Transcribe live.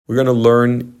We're going to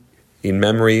learn in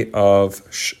memory of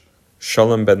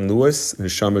Shalom ben Lewis,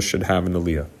 Neshama should have an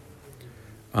aliyah.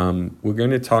 We're going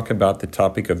to talk about the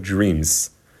topic of dreams,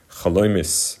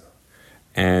 chalomis,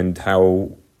 and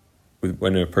how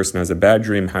when a person has a bad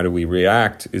dream, how do we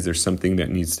react? Is there something that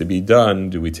needs to be done?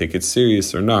 Do we take it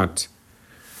serious or not?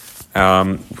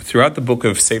 Throughout the book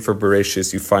of Sefer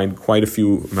Bereshis, you find quite a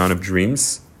few amount of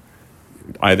dreams,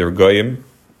 either goyim,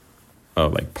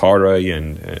 like Parai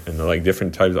and like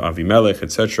different types of Avimelech,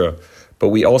 etc. But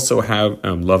we also have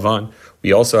Lavan.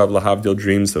 We also have Lahavdil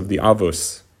dreams of the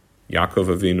Avos,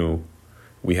 Yaakov Avinu.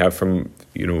 We have from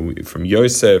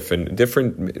Yosef and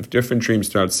different dreams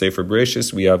throughout Sefer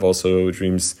Bereshis. We have also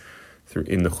dreams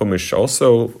in the Chumash,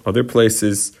 also other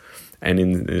places, and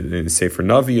in Sefer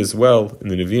Navi as well. In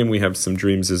the Nevi'im we have some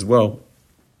dreams as well.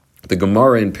 The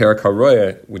Gemara in Perek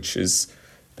HaRoya, which is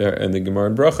there, and the Gemara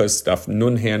in Brachas, Daf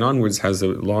Nun He and onwards, has a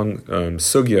long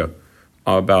sugya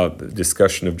about the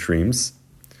discussion of dreams.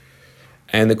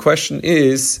 And the question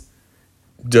is,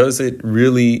 does it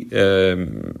really,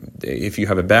 if you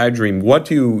have a bad dream, what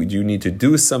do you need to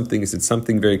do something? Is it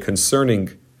something very concerning?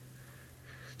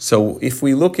 So if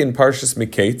we look in Parshas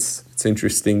Miketz, it's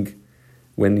interesting,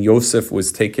 when Yosef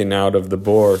was taken out of the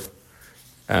bore,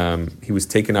 he was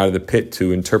taken out of the pit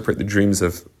to interpret the dreams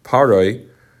of Paroi.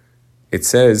 It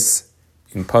says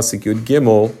in Pasuk Yud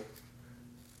Gimel,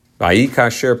 "Vayi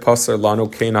kasher pasar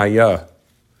lano ken haya,"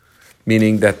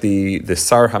 meaning that the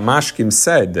Sar Hamashkim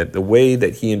said that the way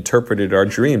that he interpreted our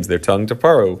dreams, they're telling to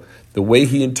Paro, the way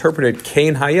he interpreted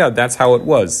ken haya, that's how it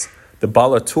was. The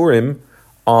Balaturim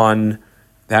on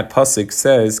that pasuk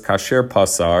says kasher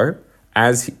pasar,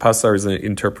 pasar is an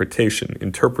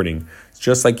interpreting. It's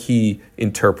just like he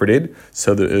interpreted.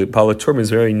 So the Balaturim is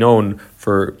very known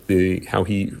for how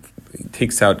he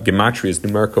takes out gematrias,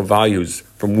 numerical values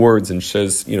from words, and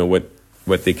says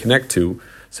what they connect to.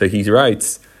 So he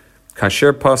writes,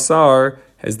 kasher pasar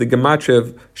has the gematria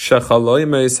of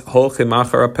shechaloimes holchim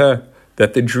achar apeh,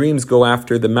 that the dreams go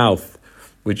after the mouth,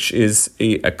 which is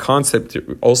a concept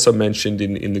also mentioned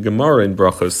in the Gemara in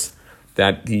Brachos,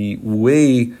 that the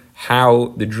way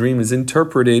how the dream is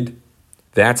interpreted,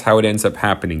 that's how it ends up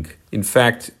happening. In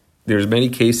fact, there's many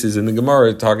cases in the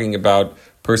Gemara talking about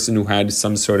person who had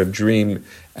some sort of dream,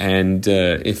 and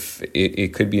if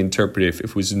it could be interpreted, if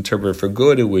it was interpreted for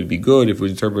good, it would be good. If it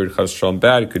was interpreted chas v'shalom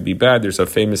bad, it could be bad. There's a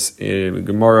famous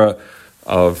Gemara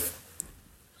of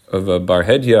Bar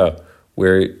Hedya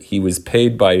where he was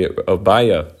paid by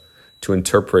Abaya to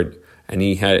interpret, and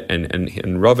he had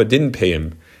and Rava didn't pay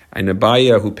him, and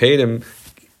Abaya who paid him,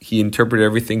 he interpreted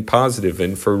everything positive,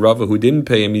 and for Rava who didn't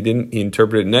pay him, he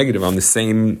interpreted negative on the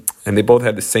same, and they both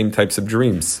had the same types of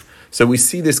dreams. So we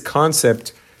see this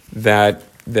concept that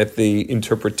the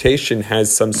interpretation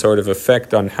has some sort of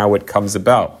effect on how it comes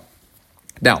about.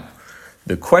 Now,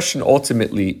 the question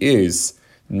ultimately is,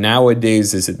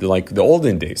 nowadays, is it like the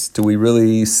olden days? Do we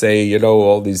really say,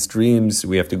 all these dreams,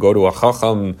 we have to go to a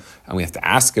chacham and we have to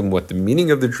ask him what the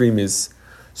meaning of the dream is?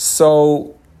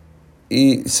 So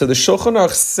the Shulchan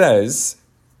Aruch says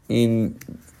in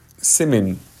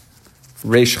Simin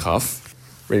Reish Chaf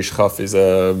is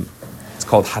it's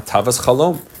called Hatavas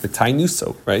Chalom, the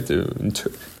Tainuso, right?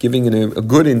 Giving a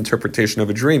good interpretation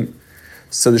of a dream.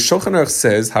 So the Shulchan Aruch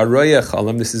says, Haraya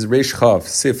Chalom, this is Reish Chav,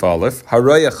 Sif Aleph,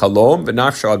 Haraya Chalom,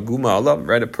 V'nafsha Aguma Alam,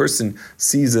 right? A person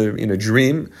sees in a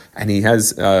dream, and he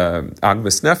has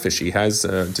Agmas Nefesh, he has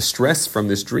distress from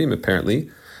this dream, apparently.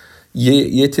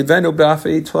 Yetivenu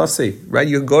b'afei tlase, right?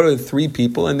 You go to three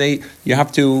people, and you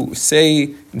have to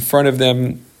say in front of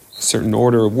them a certain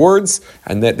order of words,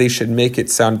 and that they should make it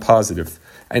sound positive.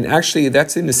 And actually,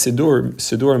 that's in the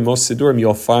Siddur, most Siddurim,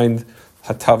 you'll find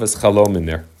Hatavas Chalom in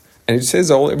there. And it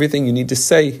says everything you need to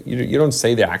say. You don't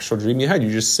say the actual dream you had,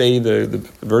 you just say the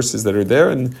verses that are there,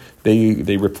 and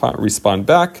they respond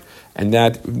back, and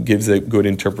that gives a good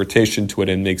interpretation to it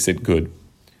and makes it good.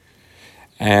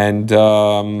 And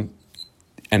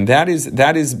that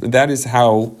is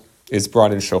how it's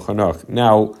brought in Shulchan Aruch.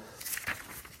 Now,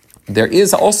 there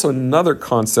is also another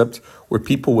concept where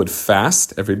people would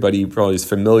fast. Everybody probably is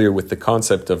familiar with the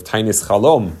concept of Tainis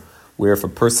Chalom, where if a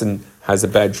person has a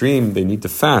bad dream, they need to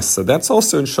fast. So that's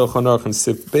also in Shulchan Aruch and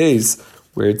Sif Beis,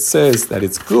 where it says that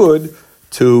it's good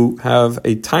to have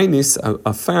a Tainis,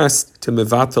 a fast, to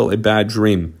mevatel a bad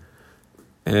dream.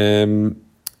 And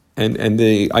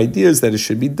the idea is that it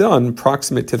should be done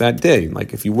proximate to that day.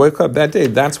 Like if you wake up that day,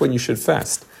 that's when you should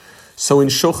fast. So in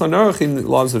Shulchan Aruch, in the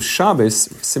laws of Shabbos,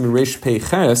 Siman Reish Pei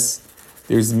Ches,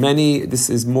 there's many, this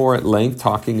is more at length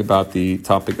talking about the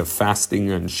topic of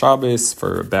fasting on Shabbos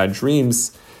for bad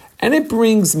dreams. And it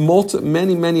brings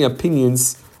many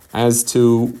opinions as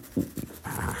to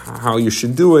how you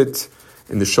should do it.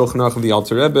 In the Shulchan Aruch of the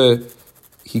Alter Rebbe,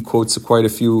 he quotes quite a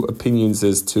few opinions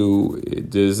as to,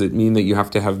 does it mean that you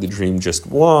have to have the dream just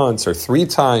once or 3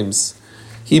 times?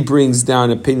 He brings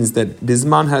down opinions that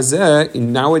Bizman Hazeh,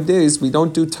 in nowadays, we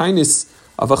don't do tainis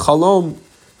of a chalom,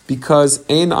 because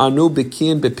Ein Anu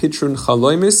Bekiin Bepitrun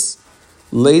Chaloimis,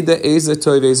 Leida Eza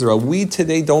Toiv Ezra. We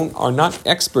today are not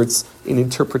experts in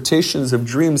interpretations of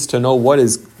dreams to know what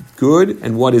is good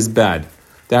and what is bad.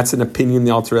 That's an opinion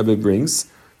the Alter Rebbe brings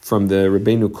from the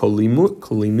Rabbeinu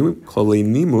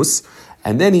Kolinimus,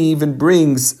 and then he even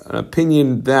brings an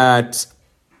opinion that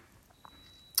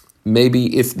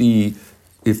maybe if the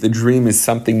dream is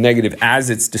something negative, as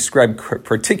it's described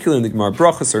particularly in the Gemara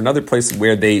Brachos or another place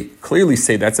where they clearly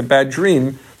say that's a bad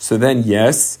dream, so then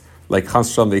yes, like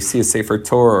Chas Shalom, they see a Sefer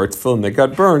Torah or Tefillin that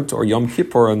got burnt, or Yom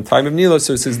Kippur on time of Nilo,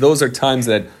 so it says those are times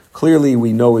that clearly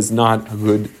we know is not a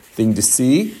good thing to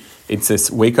see. It's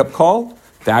a wake-up call,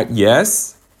 that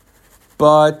yes,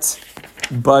 but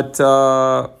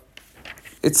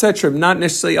etc. Not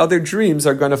necessarily other dreams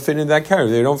are going to fit in that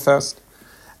category. They don't fast.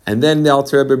 And then the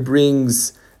Alter Rebbe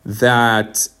brings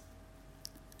that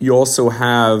you also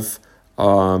have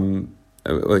a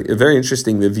very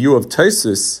interesting, the view of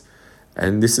Tosfos,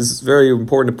 and this is very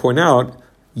important to point out,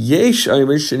 that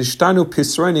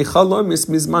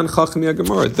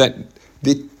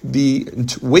the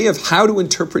way of how to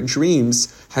interpret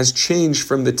dreams has changed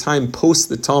from the time post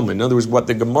the Talmud. In other words, what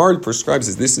the Gemara prescribes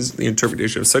is this is the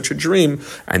interpretation of such a dream,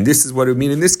 and this is what it would mean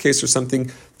in this case, or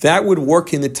something that would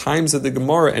work in the times of the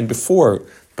Gemara and before.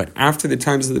 But after the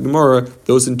times of the Gemara,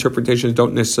 those interpretations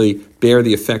don't necessarily bear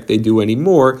the effect they do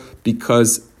anymore,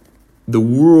 because the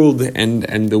world and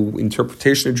the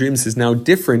interpretation of dreams is now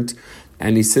different.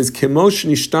 And he says, Kemosh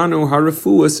nishtanu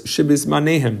harafuas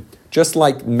shebizmanehem. Just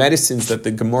like medicines that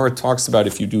the Gemara talks about,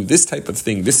 if you do this type of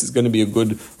thing, this is going to be a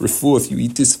good refuah if you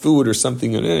eat this food or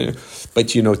something. But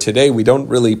today we don't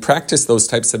really practice those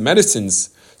types of medicines.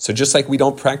 So just like we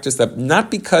don't practice that,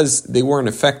 not because they weren't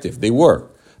effective, they were,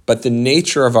 but the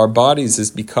nature of our bodies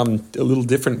has become a little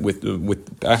different with the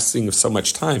passing of so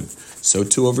much time. So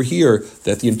too over here,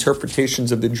 that the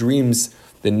interpretations of the dreams,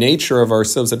 the nature of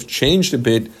ourselves have changed a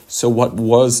bit. So what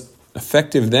was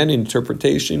effective then in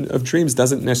interpretation of dreams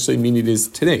doesn't necessarily mean it is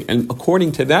today. And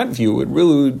according to that view, it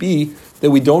really would be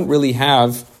that we don't really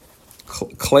have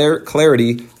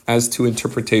clarity as to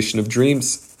interpretation of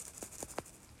dreams.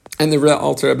 And the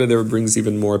Alter Rebbe there brings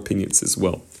even more opinions as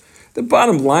well. The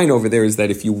bottom line over there is that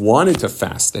if you wanted to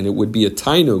fast, and it would be a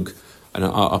tainug,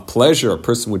 a pleasure, a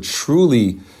person would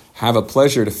truly have a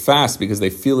pleasure to fast because they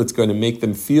feel it's going to make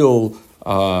them feel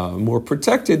more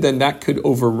protected, then that could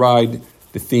override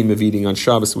the theme of eating on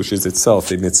Shabbos, which is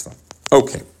itself a mitzvah.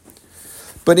 Okay.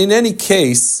 But in any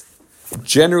case,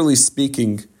 generally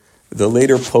speaking, the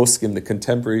later poskim, the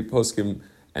contemporary poskim,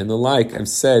 and the like, have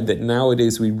said that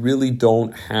nowadays we really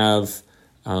don't have,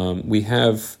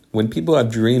 when people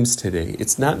have dreams today,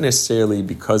 it's not necessarily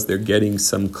because they're getting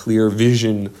some clear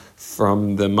vision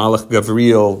from the Malach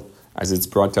Gavriel, as it's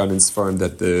brought down in Sfarim,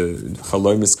 that the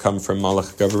Chalomis come from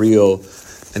Malach Gavriel,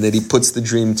 and that he puts the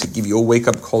dream to give you a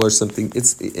wake-up call or something.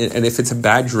 And if it's a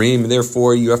bad dream,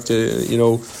 therefore you have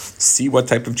to, see what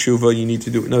type of tshuva you need to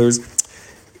do. In other words,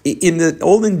 in the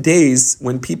olden days,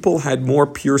 when people had more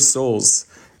pure souls,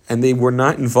 and they were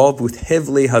not involved with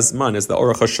Hevlei Hazman, as the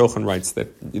Aruch HaShulchan writes,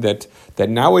 that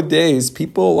nowadays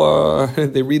people,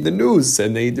 they read the news,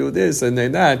 and they do this, and they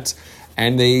that,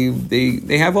 and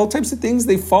they have all types of things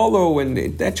they follow, and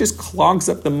that just clogs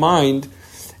up the mind.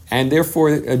 And therefore,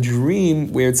 a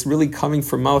dream where it's really coming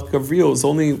from Malach Gavriel is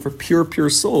only for pure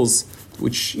souls,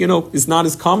 which, is not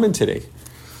as common today.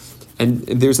 And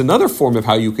there's another form of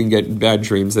how you can get bad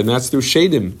dreams, and that's through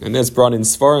Shadim. And that's brought in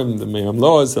Sfarim, the Me'am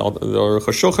Loaz, the Aruch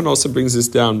HaShulchan also brings this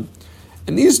down.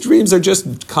 And these dreams are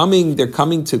just coming, they're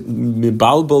coming to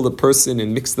mibalbal the person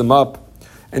and mix them up.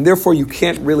 And therefore, you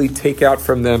can't really take out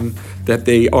from them that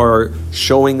they are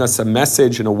showing us a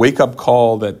message and a wake-up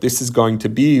call that this is going to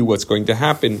be what's going to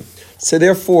happen. So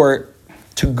therefore,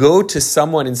 to go to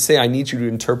someone and say, I need you to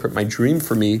interpret my dream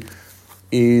for me,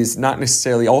 is not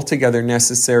necessarily altogether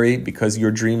necessary, because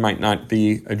your dream might not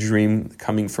be a dream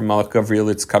coming from Malach Gavriel.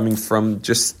 It's coming from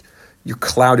just your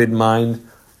clouded mind,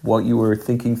 what you were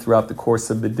thinking throughout the course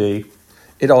of the day.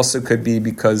 It also could be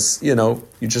because, you're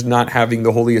just not having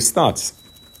the holiest thoughts.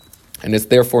 And it's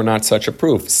therefore not such a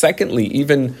proof. Secondly,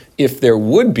 even if there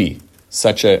would be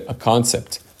such a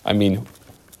concept,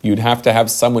 you'd have to have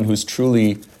someone who's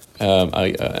truly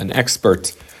an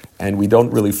expert, and we don't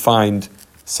really find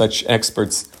such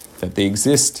experts that they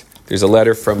exist. There's a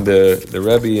letter from the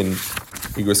Rebbe in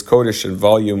Igros Kodesh in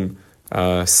volume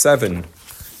 7,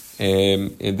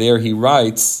 And there he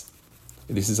writes,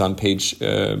 this is on page,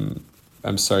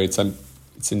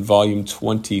 it's in volume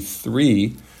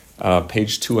 23,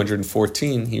 page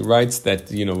 214. He writes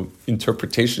that,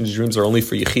 interpretations of dreams are only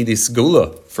for Yechidis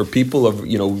Gula, for people of,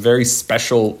 very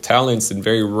special talents and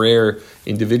very rare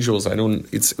individuals.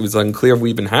 It was unclear if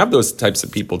we even have those types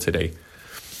of people today.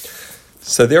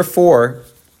 So therefore,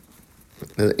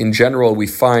 in general, we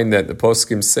find that the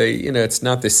poskim say, it's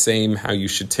not the same how you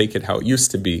should take it, how it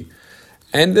used to be.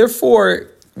 And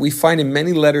therefore, we find in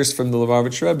many letters from the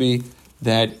Lubavitch Rebbe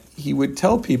that he would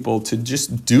tell people to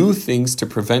just do things to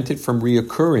prevent it from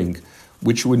reoccurring,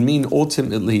 which would mean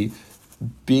ultimately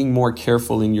being more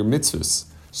careful in your mitzvahs.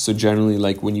 So generally,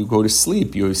 like when you go to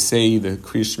sleep, you say the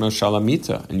Kriya Shema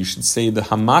Shalamita, and you should say the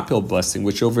Hamapil blessing,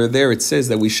 which over there it says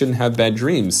that we shouldn't have bad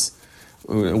dreams.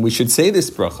 And we should say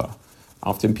this bracha.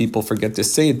 Often people forget to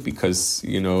say it because,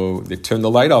 they turn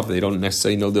the light off. They don't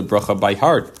necessarily know the bracha by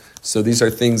heart. So these are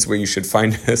things where you should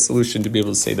find a solution to be able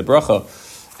to say the bracha.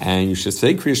 And you should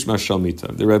say Kriya Shema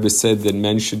Shalmita. The Rebbe said that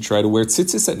men should try to wear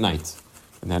tzitzis at night.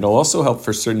 And that'll also help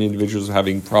for certain individuals who are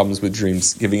having problems with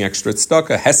dreams. Giving extra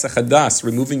tzedakah, hesach hadas,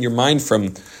 removing your mind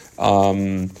from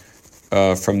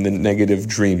the negative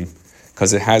dream.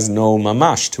 Because it has no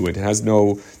mamash to it. It has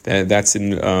no, that's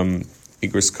in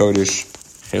Igros Kodesh,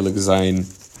 Chelik Zayin,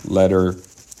 letter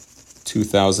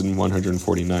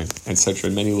 2149, etc.,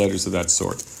 and many letters of that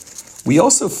sort. We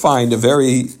also find a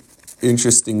very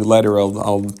interesting letter.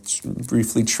 I'll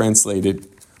briefly translate it.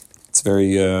 It's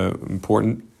very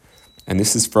important. And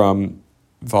this is from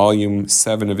volume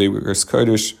 7 of Igros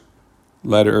Kodesh,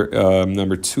 letter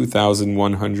number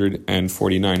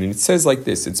 2149. And it says like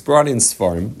this, it's brought in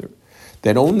Sfarim,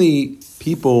 that only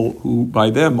people who, by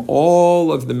them,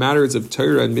 all of the matters of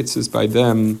Torah and mitzvahs by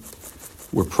them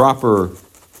were proper.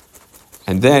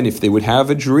 And then if they would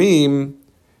have a dream,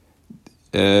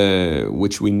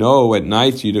 which we know at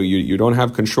night, you don't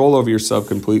have control over yourself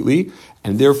completely,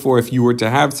 and therefore if you were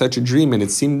to have such a dream and it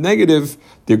seemed negative,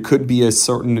 there could be a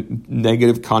certain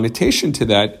negative connotation to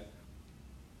that.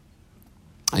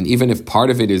 And even if part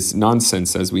of it is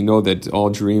nonsense, as we know that all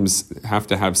dreams have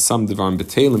to have some Devarim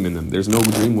B'Teilim in them. There's no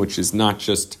dream which is not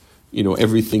just,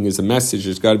 everything is a message.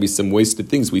 There's got to be some wasted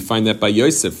things. We find that by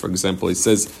Yosef, for example. He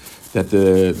says that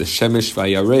the Shemesh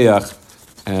Vayareach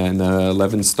and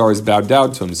 11 stars bowed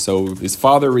down to him. So his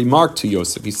father remarked to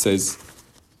Yosef, he says,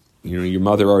 your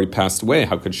mother already passed away.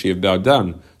 How could she have bowed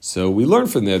down? So we learn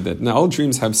from there that all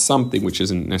dreams have something which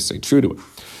isn't necessarily true to it.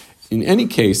 In any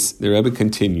case, the Rebbe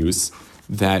continues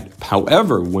that,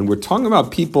 however, when we're talking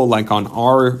about people like on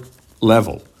our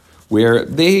level, where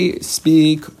they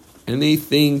speak and they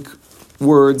think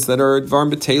words that are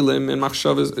Dvarim B'Teilim and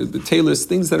Machshavas B'Teilis,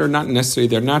 things that are not necessary,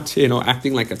 they're not,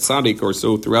 acting like a tzaddik or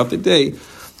so throughout the day,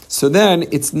 so then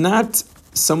it's not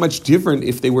so much different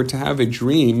if they were to have a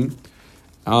dream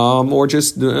or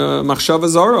just Machshava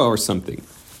Zara or something,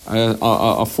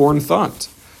 a foreign thought.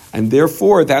 And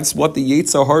therefore, that's what the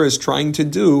Yetzer Hara is trying to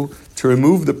do, to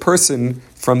remove the person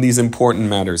from these important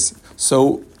matters.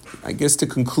 So, I guess to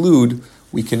conclude,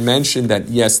 we can mention that,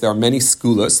 yes, there are many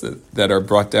skulas that are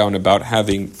brought down about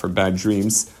having for bad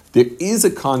dreams. There is a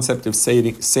concept of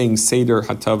saying Seder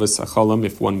Hatavas Achalam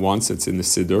if one wants, it's in the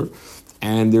Siddur.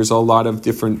 And there's a lot of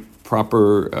different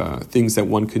proper things that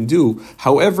one can do.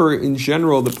 However, in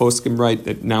general, the poskim write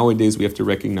that nowadays we have to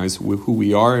recognize who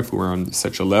we are. If we're on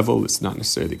such a level, it's not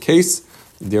necessarily the case.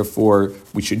 Therefore,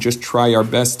 we should just try our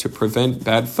best to prevent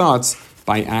bad thoughts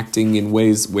by acting in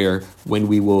ways where, when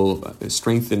we will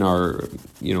strengthen our,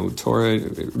 Torah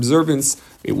observance,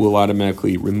 it will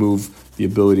automatically remove the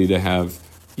ability to have,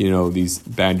 these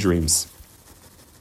bad dreams.